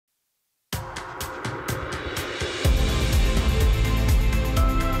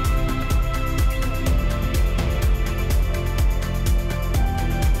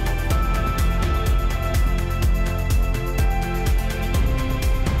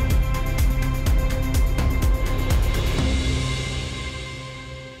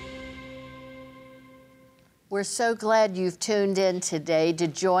We're so glad you've tuned in today to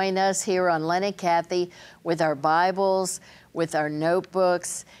join us here on Len and Kathy with our Bibles, with our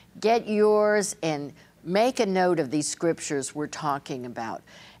notebooks. Get yours and make a note of these scriptures we're talking about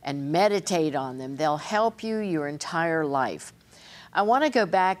and meditate on them. They'll help you your entire life. I want to go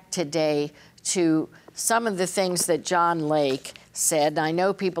back today to some of the things that John Lake said. I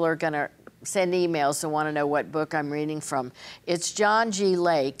know people are going to send emails and want to know what book I'm reading from. It's John G.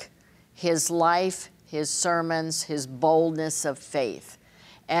 Lake, his life, his sermons, his boldness of faith.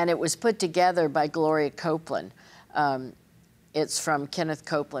 And it was put together by Gloria Copeland. It's from Kenneth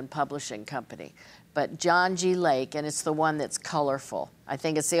Copeland Publishing Company. But John G. Lake, and it's the one that's colorful. I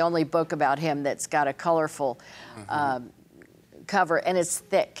think it's the only book about him that's got a colorful cover, and it's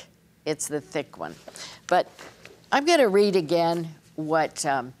thick. It's the thick one. But I'm going to read again what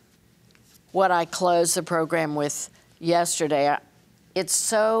I closed the program with yesterday. It's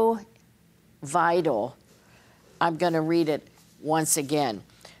so vital. I'm going to read it once again.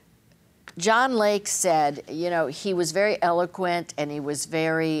 John Lake said, you know, he was very eloquent and he was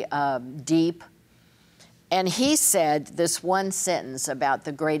very deep. And he said this one sentence about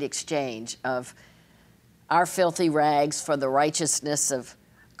the great exchange of our filthy rags for the righteousness of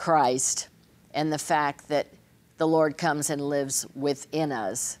Christ and the fact that the Lord comes and lives within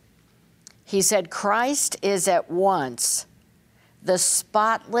us. He said, Christ is at once the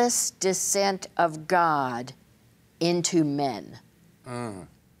spotless descent of God into men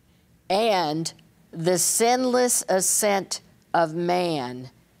and the sinless ascent of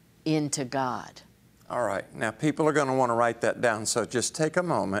man into God. All right. Now, people are going to want to write that down, so just take a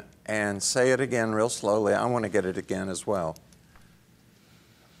moment and say it again real slowly. I want to get it again as well.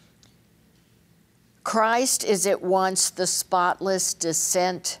 Christ is at once the spotless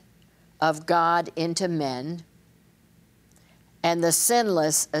descent of God into men and the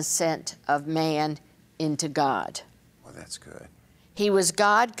sinless ascent of man into God. Well, that's good. He was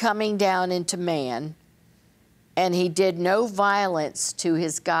God coming down into man, and he did no violence to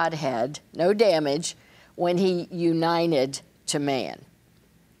his Godhead, no damage, when he united to man.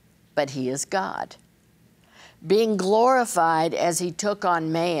 But he is God. Being glorified as he took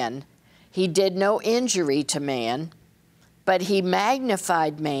on man, he did no injury to man, but he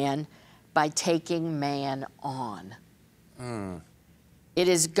magnified man by taking man on. It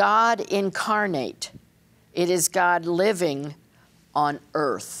is God incarnate. It is God living on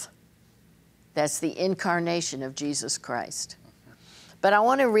earth. That's the incarnation of Jesus Christ. But I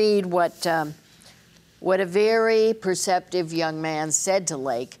want to read what a very perceptive young man said to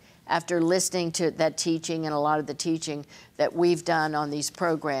Lake after listening to that teaching and a lot of the teaching that we've done on these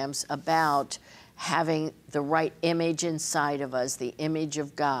programs about having the right image inside of us, the image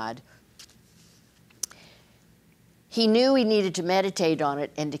of God. He knew he needed to meditate on it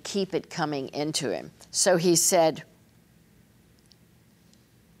and to keep it coming into him. So he said,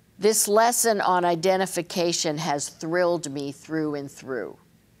 this lesson on identification has thrilled me through and through.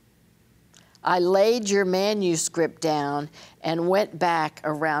 I laid your manuscript down and went back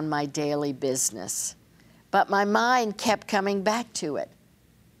around my daily business, but my mind kept coming back to it.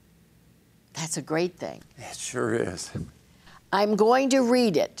 That's a great thing. It sure is. I'm going to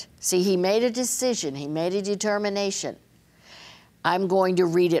read it. See, he made a decision. He made a determination. I'm going to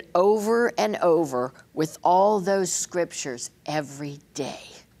read it over and over with all those scriptures every day.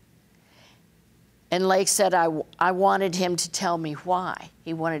 And Lake said, I wanted him to tell me why.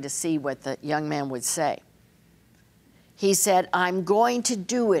 He wanted to see what the young man would say. He said, I'm going to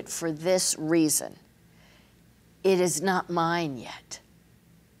do it for this reason. It is not mine yet.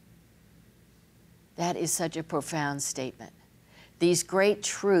 That is such a profound statement. These great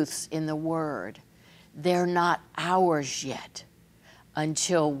truths in the Word, they're not ours yet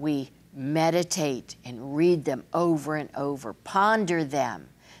until we meditate and read them over and over, ponder them,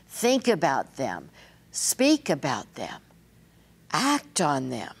 think about them, speak about them, act on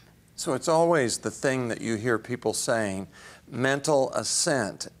them. So it's always the thing that you hear people saying, mental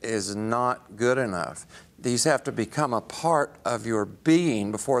assent is not good enough. These have to become a part of your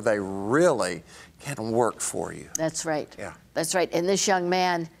being before they really can work for you. That's right. Yeah. That's right. And this young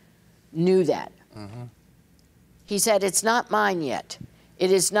man knew that. He said, it's not mine yet.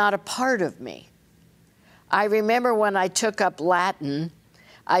 It is not a part of me. I remember when I took up Latin,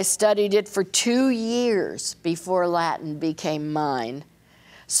 I studied it for 2 years before Latin became mine,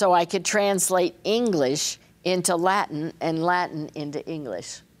 so I could translate English into Latin and Latin into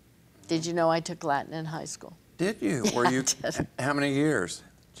English. Did you know I took Latin in high school? Did you? Yeah, Were you? I did. How many years?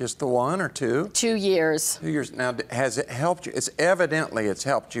 Just the one or two? 2 years. 2 years. Now, has it helped you? It's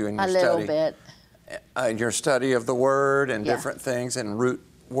helped you in your A study. little bit. Your study of the Word and Yeah. different things and root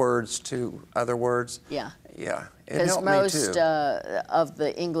words to other words. Yeah. Yeah, it Because helped me most too. of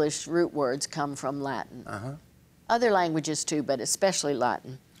the English root words come from Latin. Other languages too, but especially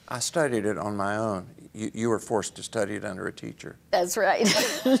Latin. I studied it on my own. You were forced to study it under a teacher. That's right.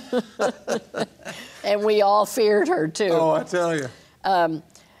 And we all feared her too. Oh, I tell you.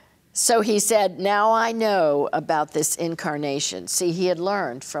 So he said, now I know about this incarnation. See, he had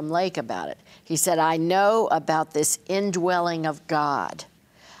learned from Lake about it. He said, I know about this indwelling of God.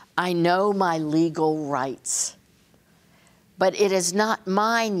 I know my legal rights. But it is not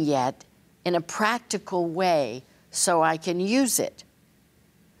mine yet in a practical way so I can use it.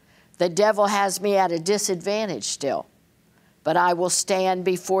 The devil has me at a disadvantage still, but I will stand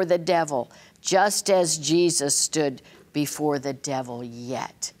before the devil just as Jesus stood before the devil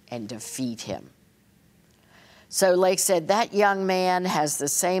yet and defeat him. So Lake said, that young man has the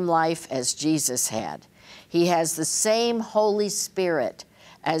same life as Jesus had. He has the same Holy Spirit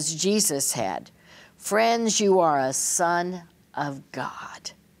as Jesus had. Friends, you are a son of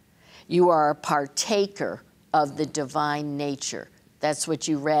God. You are a partaker of the divine nature. That's what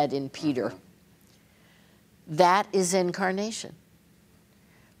you read in Peter. That is incarnation.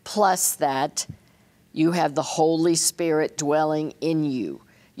 Plus that, you have the Holy Spirit dwelling in you.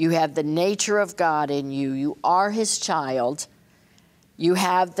 You have the nature of God in you. You are His child. You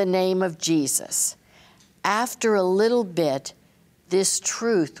have the name of Jesus. After a little bit, this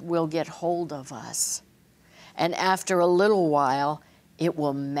truth will get hold of us. And after a little while, it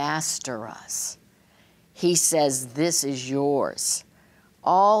will master us. He says, this is yours.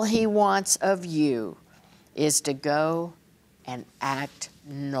 All He wants of you is to go and act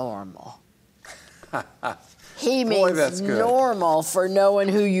normal. He Boy, means that's good. normal for knowing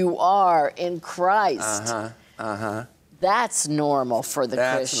who you are in Christ. That's normal for the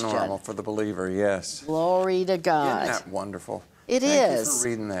Christian. That's normal for the believer, yes. Glory to God. Isn't that wonderful? It Thank is. you for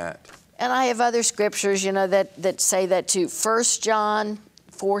reading that. And I have other scriptures, you know, that say that too. 1 John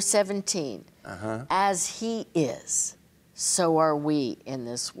 4:17. As He is, so are we in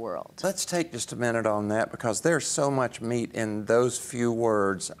this world. Let's take just a minute on that because there's so much meat in those few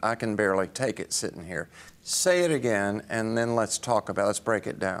words, I can barely take it sitting here. Say it again, and then let's break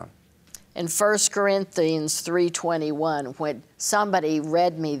it down. In 1 Corinthians 3:21, when somebody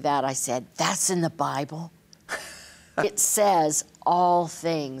read me that, I said, that's in the Bible. It says, all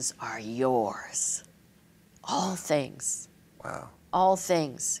things are yours. All things. Wow. All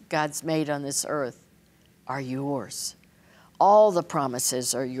things God's made on this earth are yours. All the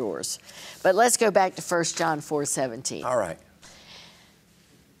promises are yours. But let's go back to 1 John 4:17. All right.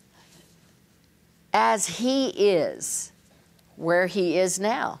 As He is where He is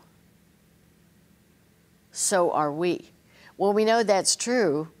now, so are we. Well, we know that's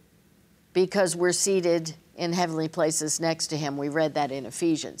true because we're seated in heavenly places next to Him. We read that in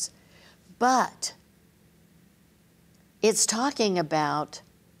Ephesians. But it's talking about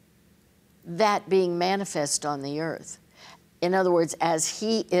that being manifest on the earth. In other words, as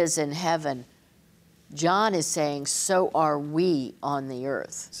He is in heaven, John is saying, so are we on the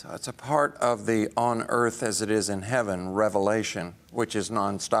earth. So it's a part of the on earth as it is in heaven revelation, which is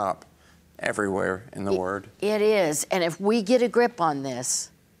nonstop everywhere in the Word. It is. And if we get a grip on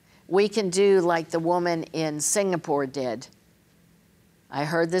this, we can do like the woman in Singapore did. I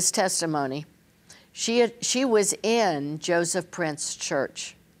heard this testimony. She was in Joseph Prince's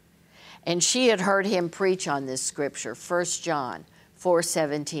church, and she had heard him preach on this scripture, 1 John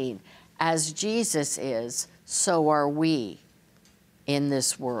 4:17. As Jesus is, so are we in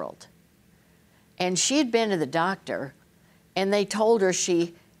this world. And she had been to the doctor, and they told her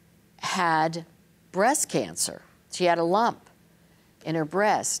she had breast cancer. She had a lump in her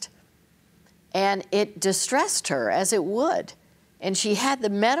breast. And it distressed her, as it would. And she had the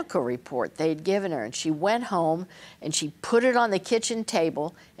medical report they'd given her, and she went home and she put it on the kitchen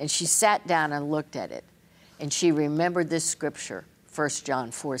table and she sat down and looked at it. And she remembered this scripture, 1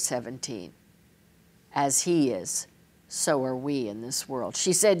 John 4:17. As He is, so are we in this world.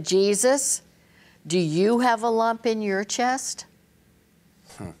 She said, Jesus, do you have a lump in your chest?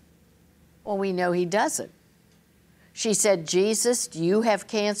 Well, we know He doesn't. She said, Jesus, do you have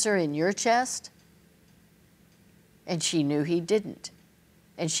cancer in your chest? And she knew He didn't.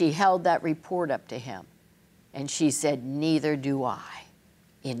 And she held that report up to Him. And she said, neither do I,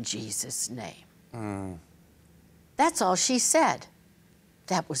 in Jesus' name. That's all she said.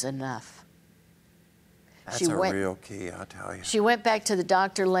 That was enough. That's a real key, I'll tell you. She went back to the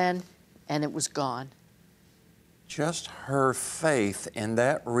doctor, Len, and it was gone. Just her faith in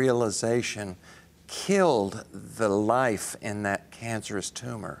that realization killed the life in that cancerous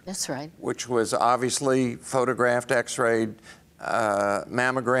tumor. That's right. Which was obviously photographed, x-rayed,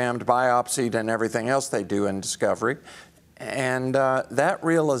 mammogrammed, biopsied, and everything else they do in discovery. And that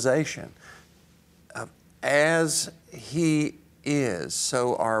realization of as he is,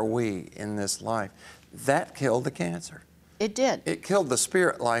 so are we in this life, that killed the cancer. It did. It killed the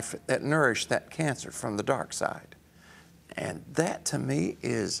spirit life that nourished that cancer from the dark side. And that to me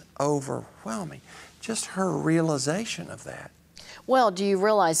is overwhelming. Just her realization of that. Well, do you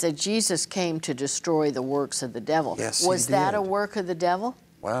realize that Jesus came to destroy the works of the devil? Yes, Was he that did. a work of the devil?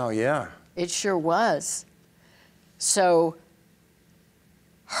 Wow, yeah. It sure was. So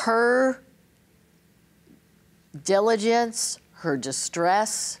her diligence, her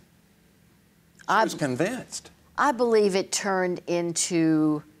distress, I was convinced. I believe it turned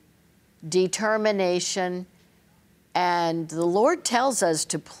into determination, and the Lord tells us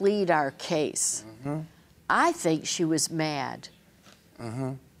to plead our case. Mm-hmm. I think she was mad.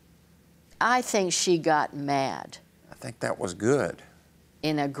 Mm-hmm. I think she got mad I think that was good.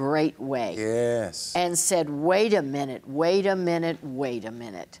 in a great way. Yes. And said, wait a minute, wait a minute, wait a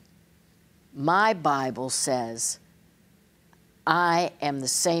minute. My Bible says I am the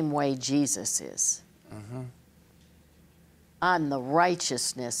same way Jesus is. Mm-hmm. I'm the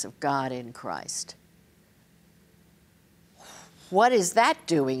righteousness of God in Christ. What is that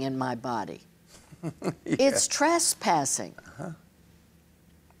doing in my body? Yeah. It's trespassing.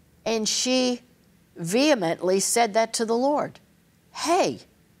 And she vehemently said that to the Lord. Hey,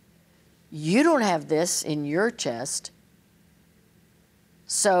 you don't have this in your chest.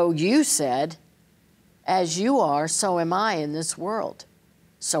 So you said, as you are, so am I in this world.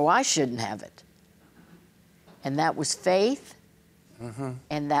 So I shouldn't have it. And that was faith,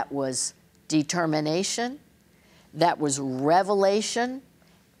 and that was determination, that was revelation,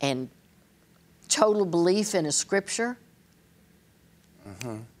 and total belief in a scripture.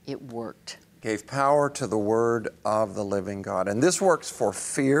 It worked. Gave power to the word of the living God. And this works for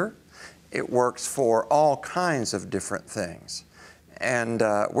fear. It works for all kinds of different things. And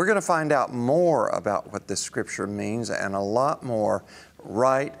we're going to find out more about what this scripture means and a lot more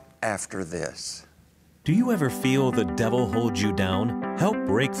right after this. Do you ever feel the devil hold you down? Help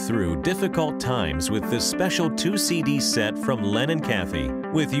break through difficult times with this special 2-CD set from Len and Cathy.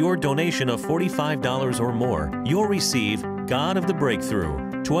 With your donation of $45 or more, you'll receive God of the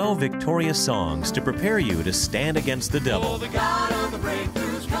Breakthrough, 12 victorious songs to prepare you to stand against the devil. Oh, the God of the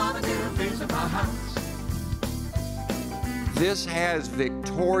breakthrough's coming to visit my house. This has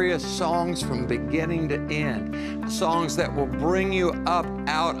victorious songs from beginning to end, songs that will bring you up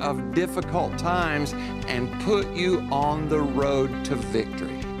out of difficult times and put you on the road to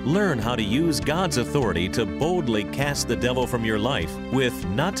victory. Learn how to use God's authority to boldly cast the devil from your life with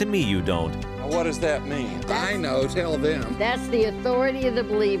Not to Me You Don't. What does that mean? I know, tell them. That's the authority of the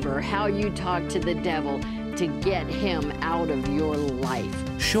believer, how you talk to the devil to get him out of your life.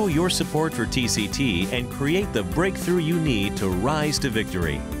 Show your support for TCT and create the breakthrough you need to rise to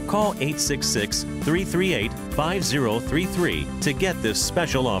victory. Call 866-338-5033 to get this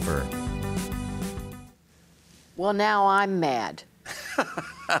special offer. Well, now I'm mad.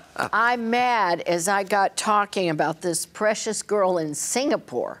 I'm mad as I got talking about this precious girl in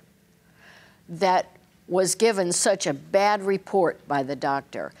Singapore that was given such a bad report by the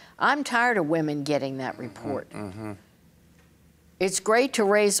doctor. I'm tired of women getting that report. It's great to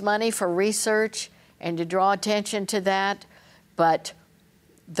raise money for research and to draw attention to that, but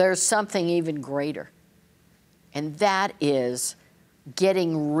there's something even greater, and that is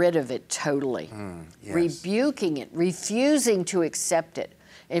getting rid of it totally, yes. rebuking it, refusing to accept it.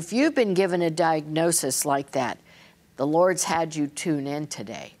 If you've been given a diagnosis like that, the Lord's had you tune in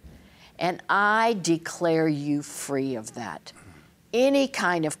today. And I declare you free of that. Any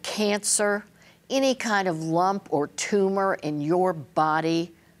kind of cancer, any kind of lump or tumor in your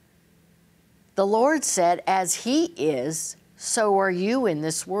body, the Lord said, as He is, so are you in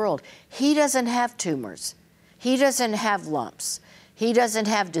this world. He doesn't have tumors. He doesn't have lumps. He doesn't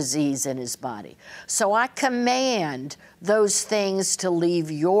have disease in His body. So I command those things to leave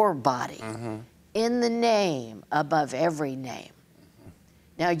your body in the name above every name.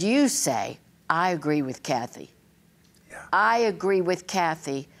 Now you say, I agree with Cathy. Yeah. I agree with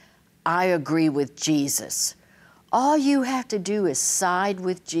Cathy. I agree with Jesus. All you have to do is side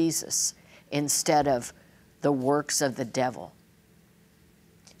with Jesus instead of the works of the devil.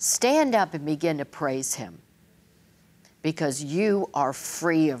 Stand up and begin to praise Him because you are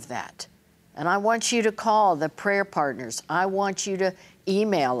free of that. And I want you to call the prayer partners. I want you to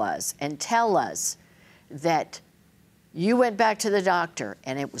email us and tell us that you went back to the doctor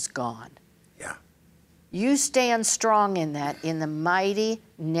and it was gone. Yeah. You stand strong in that in the mighty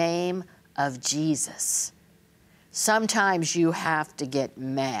name of Jesus. sometimes you have to get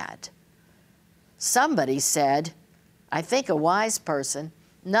mad. Somebody said, I think a wise person,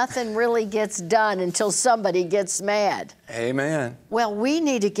 nothing really gets done until somebody gets mad. Amen. Well, we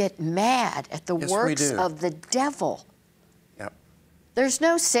need to get mad at the Yes, works we do. of the devil. Yep. There's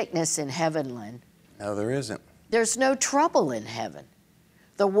no sickness in heaven, Lynn. No, there isn't. There's no trouble in heaven.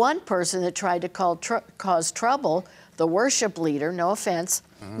 The one person that tried to cause trouble, the worship leader, no offense,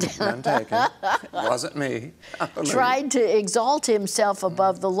 None taken. It wasn't me. tried to exalt himself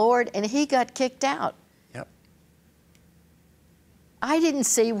above the Lord, and he got kicked out. Yep. I didn't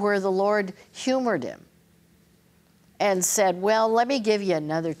see where the Lord humored him and said, well, let me give you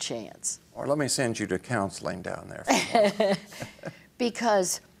another chance. Or let me send you to counseling down there.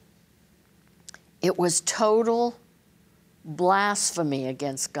 Because it was total blasphemy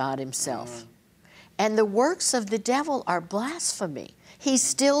against God himself. And the works of the devil are blasphemy. He's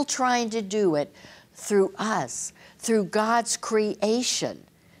still trying to do it through us, through God's creation.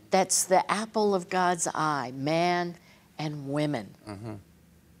 That's the apple of God's eye, man and women.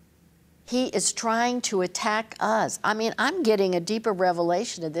 He is trying to attack us. I mean, I'm getting a deeper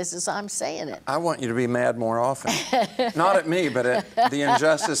revelation of this as I'm saying it. I want you to be mad more often. Not at me, but at the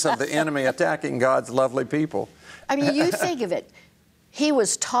injustice of the enemy attacking God's lovely people. I mean, you think of it. He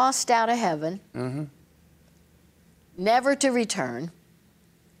was tossed out of heaven, never to return.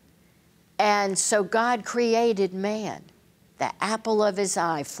 And so God created man, the apple of his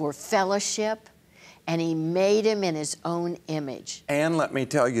eye, for fellowship, and he made him in his own image. And let me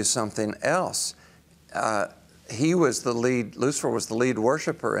tell you something else. Lucifer was the lead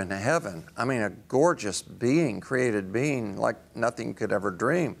worshiper in heaven. I mean, a gorgeous being, created being like nothing could ever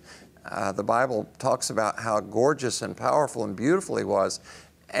dream. The Bible talks about how gorgeous and powerful and beautiful he was.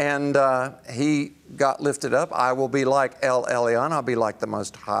 And he got lifted up. I will be like El Elyon, I'll be like the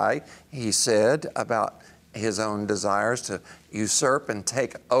Most High, he said about his own desires to usurp and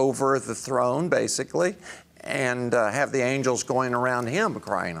take over the throne, basically, and have the angels going around him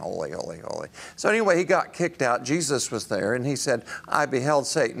crying, holy, holy, holy. So anyway, he got kicked out. Jesus was there, and he said, I beheld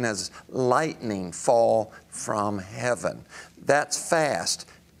Satan as lightning fall from heaven. That's fast.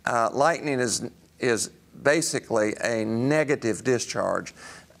 Lightning is basically a negative discharge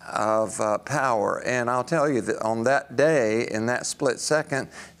of power. And I'll tell you that on that day, in that split second,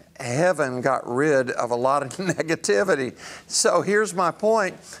 heaven got rid of a lot of negativity. So here's my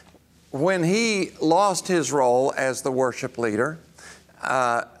point. When he lost his role as the worship leader,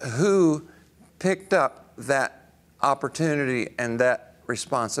 who picked up that opportunity and that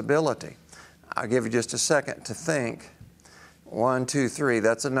responsibility? I'll give you just a second to think. 1, 2, 3,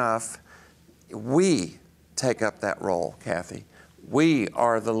 that's enough. We take up that role, Kathy. We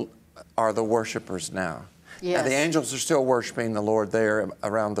are the worshipers now. Yes. Now, the angels are still worshiping the Lord there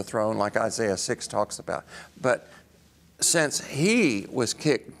around the throne, like Isaiah 6 talks about. But since he was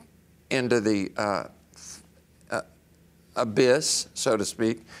kicked into the abyss, so to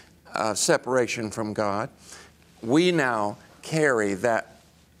speak, separation from God, we now carry that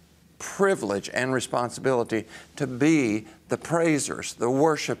privilege and responsibility to be the praisers, the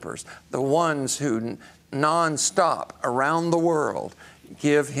worshipers, the ones who nonstop around the world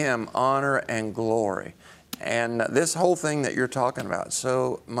give him honor and glory. And this whole thing that you're talking about,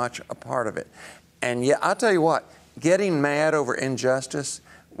 so much a part of it. And yet, I'll tell you what, getting mad over injustice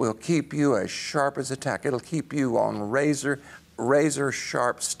will keep you as sharp as a tack. It'll keep you on razor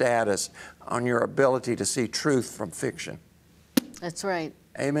sharp status on your ability to see truth from fiction. That's right.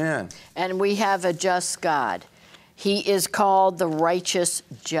 Amen. And we have a just God. He is called the righteous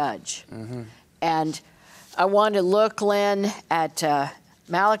judge. And I want to look, Lynn, at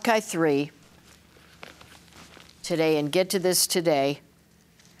Malachi 3 today and get to this today.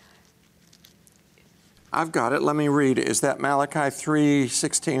 I've got it. Let me read. Is that Malachi 3,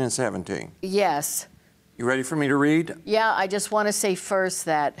 16 and 17? Yes. You ready for me to read? Yeah, I just want to say first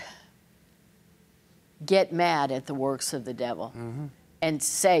that get mad at the works of the devil and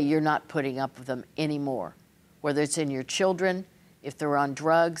say you're not putting up with them anymore. Whether it's in your children, if they're on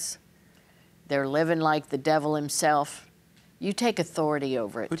drugs, they're living like the devil himself, you take authority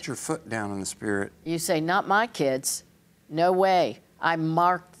over it. Put your foot down in the Spirit. You say, not my kids. No way. I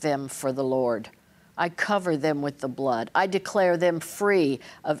mark them for the Lord. I cover them with the blood. I declare them free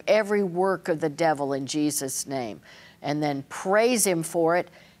of every work of the devil in Jesus' name. And then praise him for it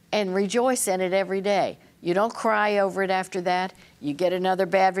and rejoice in it every day. You don't cry over it after that. You get another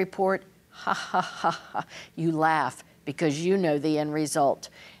bad report, ha, ha, ha, ha. You laugh because you know the end result.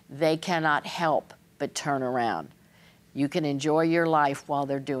 They cannot help but turn around. You can enjoy your life while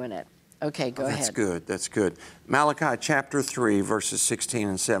they're doing it. Okay, go ahead. That's good. That's good. Malachi chapter 3, verses 16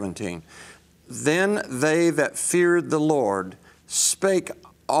 and 17. Then they that feared the Lord spake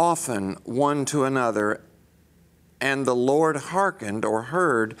often one to another, and the Lord hearkened or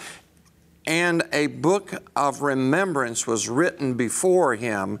heard, and a book of remembrance was written before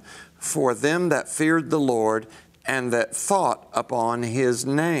him for them that feared the Lord and that thought upon his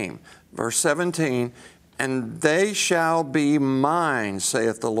name. Verse 17, and they shall be mine,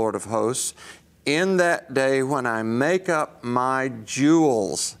 saith the Lord of hosts, in that day when I make up my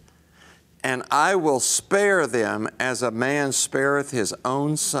jewels, and I will spare them as a man spareth his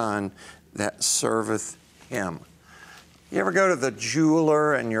own son that serveth him. You ever go to the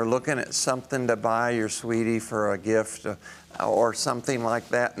jeweler and you're looking at something to buy your sweetie for a gift or something like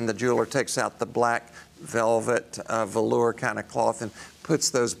that, and the jeweler takes out the black velvet velour kind of cloth and puts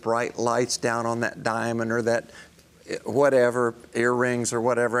those bright lights down on that diamond or that whatever, earrings or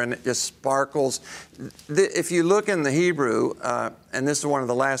whatever, and it just sparkles. If you look in the Hebrew, and this is one of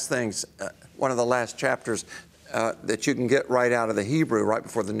the last things, one of the last chapters that you can get right out of the Hebrew, right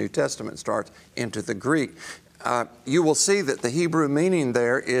before the New Testament starts, into the Greek, you will see that the Hebrew meaning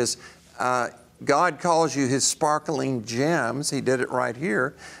there is God calls you his sparkling gems. He did it right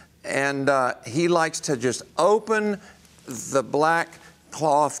here. And he likes to just open the black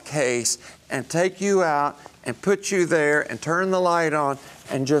cloth case and take you out and put you there and turn the light on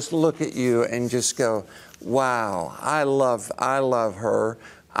and just look at you and just go, wow, I love her.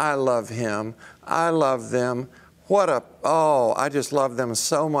 I love him. I love them. I just love them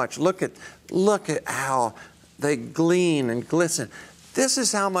so much. Look at how they gleam and glisten. This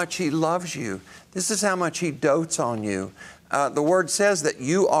is how much he loves you. This is how much he dotes on you. The word says that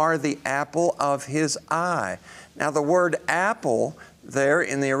you are the apple of his eye. Now, the word apple there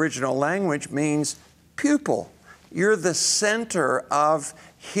in the original language means pupil. You're the center of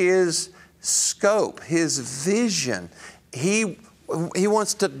his scope, his vision. He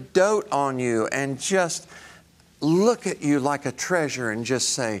wants to dote on you and just look at you like a treasure and just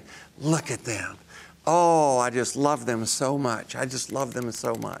say, look at them. Oh, I just love them so much. I just love them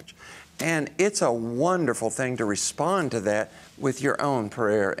so much. And it's a wonderful thing to respond to that with your own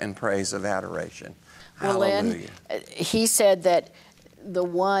prayer and praise of adoration. Well, Hallelujah. Lynn, he said that the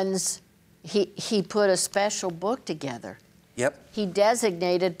ones, he put a special book together. Yep. He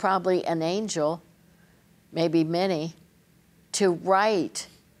designated probably an angel, maybe many, to write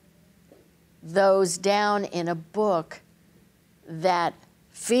those down in a book that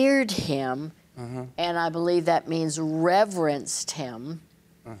feared him, and I believe that means reverenced him.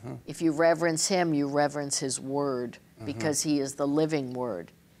 If you reverence him, you reverence his word, because he is the living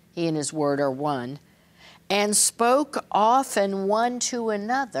word. He and his word are one. And spoke often one to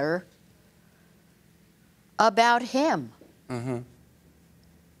another about him,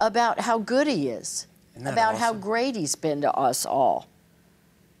 about how good he is, about how great he's been to us all.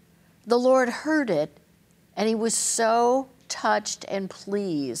 The Lord heard it, and he was so touched and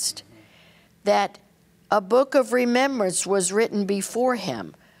pleased that a book of remembrance was written before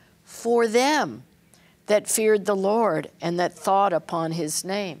him for them that feared the Lord and that thought upon his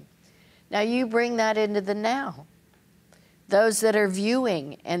name. Now you bring that into the now. Those that are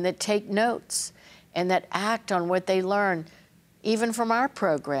viewing and that take notes and that act on what they learn, even from our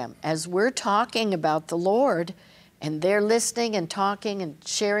program, as we're talking about the Lord and they're listening and talking and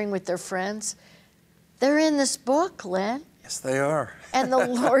sharing with their friends, they're in this book, Len. Yes, they are. And the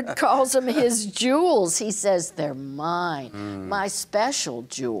Lord calls them his jewels. He says, they're mine, my special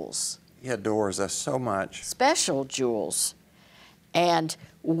jewels. He adores us so much. Special jewels. And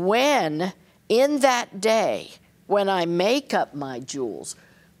when, in that day, when I make up my jewels,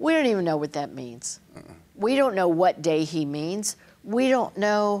 we don't even know what that means. We don't know what day he means. We don't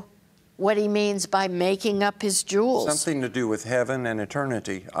know what he means by making up his jewels. Something to do with heaven and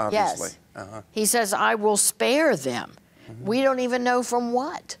eternity, obviously. Yes. He says, I will spare them. We don't even know from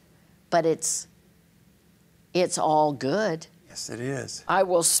what, but it's all good. Yes, it is. I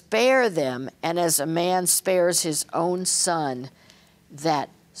will spare them, and as a man spares his own son that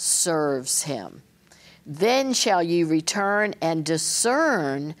serves him. Then shall you return and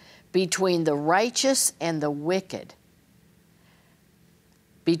discern between the righteous and the wicked,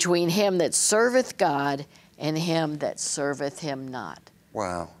 between him that serveth God and him that serveth him not.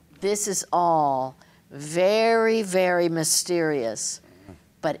 Wow. This is all very, very mysterious,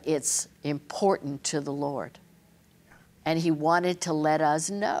 but it's important to the Lord. And he wanted to let us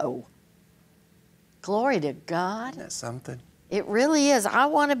know. Glory to God. Isn't that something? It really is. I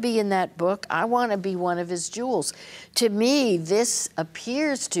want to be in that book. I want to be one of his jewels. To me, this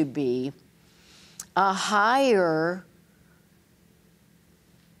appears to be a higher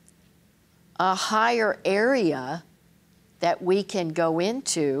area that we can go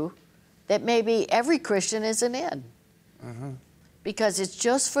into that maybe every Christian isn't in. Because it's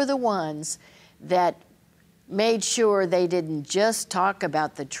just for the ones that made sure they didn't just talk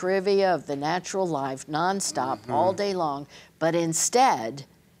about the trivia of the natural life nonstop all day long, but instead,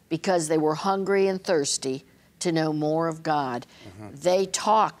 because they were hungry and thirsty to know more of God, they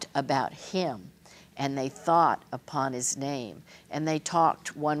talked about Him, and they thought upon His name, and they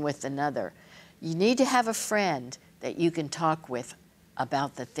talked one with another. You need to have a friend that you can talk with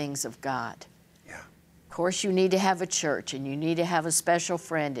about the things of God. Yeah. Of course, you need to have a church, and you need to have a special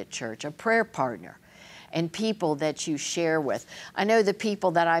friend at church, a prayer partner, and people that you share with. I know the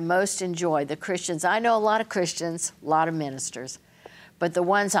people that I most enjoy, the Christians. I know a lot of Christians, a lot of ministers, but the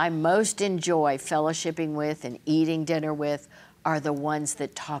ones I most enjoy fellowshipping with and eating dinner with are the ones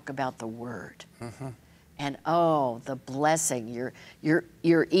that talk about the Word. And oh, the blessing.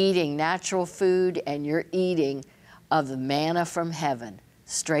 You're eating natural food, and you're eating of the manna from heaven,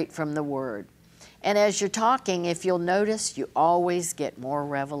 straight from the Word. And as you're talking, if you'll notice, you always get more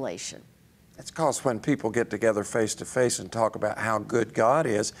revelation. It's because when people get together face to face and talk about how good God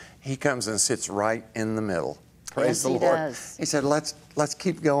is, He comes and sits right in the middle. Praise the Lord. Does. He said, let's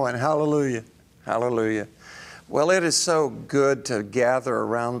keep going. Hallelujah. Hallelujah. Well, it is so good to gather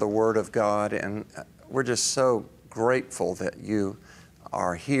around the Word of God, and we're just so grateful that you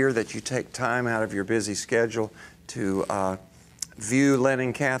are here, that you take time out of your busy schedule to view Len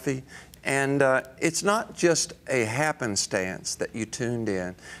and Kathy. And it's not just a happenstance that you tuned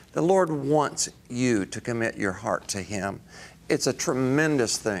in. The Lord wants you to commit your heart to Him. It's a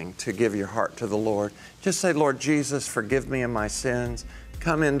tremendous thing to give your heart to the Lord. Just say, Lord Jesus, forgive me of my sins.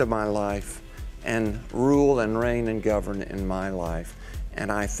 Come into my life and rule and reign and govern in my life.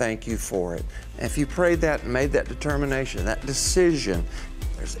 And I thank you for it. And if you prayed that and made that determination, that decision,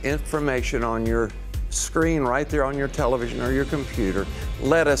 there's information on your screen right there on your television or your computer.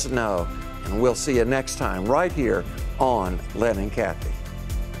 Let us know, and we'll see you next time right here on Len and Kathy.